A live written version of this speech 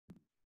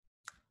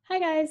Hi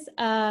guys.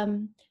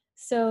 I'm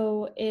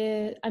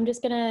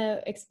just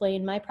gonna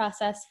explain my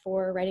process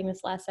for writing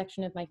this last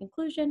section of my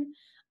conclusion.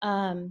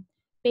 Um,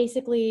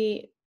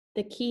 Basically,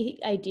 the key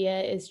idea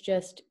is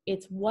just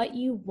it's what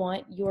you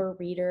want your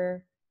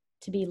reader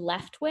to be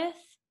left with,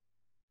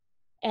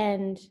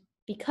 and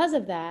because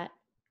of that,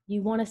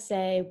 you want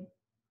to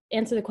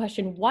answer the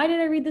question: Why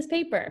did I read this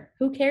paper?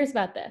 Who cares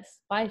about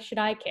this? Why should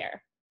I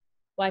care?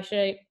 Why should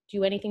I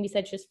do anything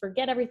besides just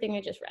forget everything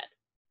I just read?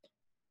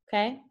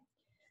 Okay.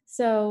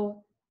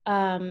 So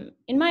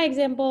in my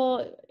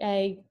example,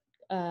 I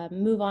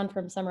move on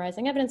from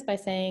summarizing evidence by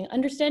saying,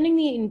 understanding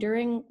the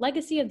enduring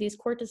legacy of these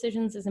court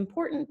decisions is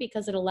important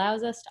because it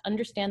allows us to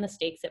understand the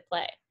stakes at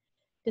play.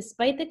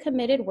 Despite the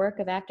committed work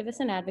of activists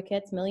and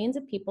advocates, millions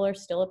of people are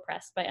still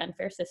oppressed by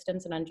unfair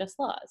systems and unjust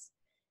laws.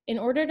 In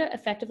order to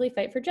effectively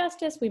fight for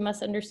justice, we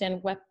must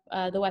understand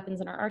the weapons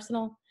in our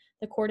arsenal.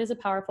 The court is a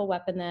powerful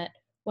weapon that,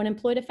 when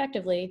employed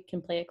effectively,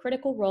 can play a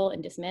critical role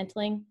in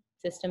dismantling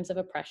systems of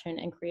oppression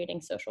and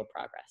creating social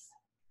progress.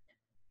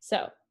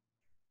 So,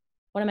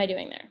 what am I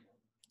doing there?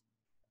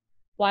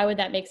 Why would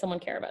that make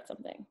someone care about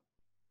something?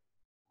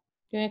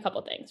 Doing a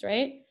couple things,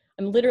 right?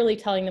 I'm literally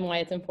telling them why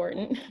it's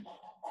important.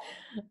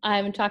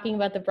 I'm talking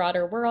about the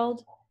broader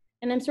world,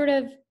 and I'm sort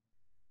of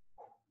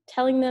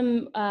telling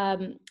them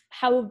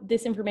how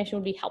this information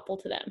would be helpful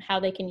to them, how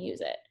they can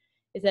use it.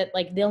 Is that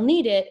like they'll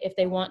need it if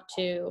they want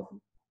to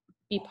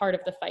be part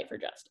of the fight for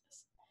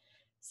justice.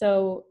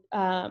 So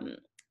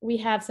we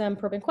have some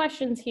probing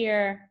questions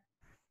here.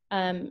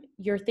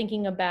 You're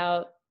thinking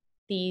about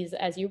these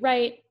as you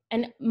write,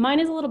 and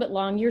mine is a little bit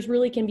long. Yours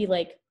really can be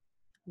like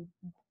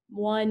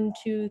 1,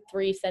 2,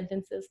 3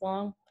 sentences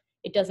long.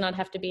 It does not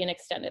have to be an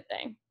extended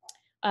thing.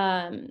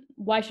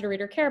 Why should a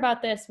reader care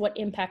about this? What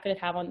impact could it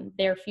have on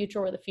their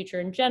future or the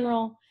future in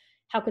general?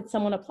 How could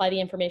someone apply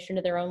the information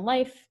to their own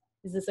life?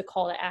 Is this a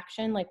call to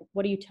action? Like,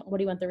 what do you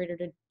want the reader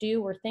to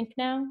do or think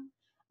now?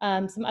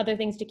 Some other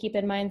things to keep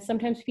in mind.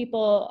 Sometimes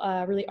people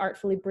really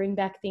artfully bring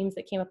back themes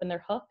that came up in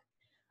their hook,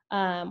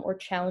 or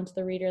challenge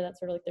the reader. That's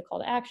sort of like the call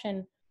to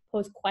action.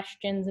 Pose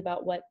questions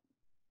about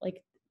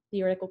like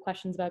theoretical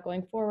questions about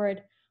going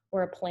forward,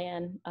 or a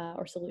plan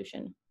or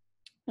solution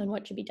on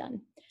what should be done.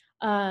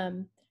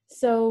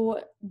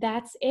 So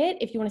that's it.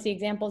 If you want to see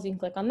examples, you can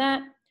click on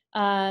that.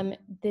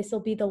 This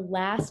will be the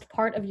last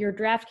part of your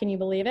draft. Can you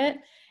believe it?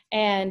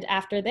 And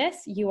after this,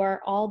 you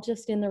are all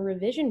just in the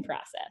revision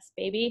process,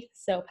 baby.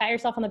 So pat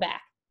yourself on the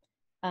back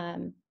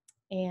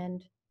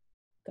and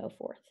go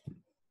forth.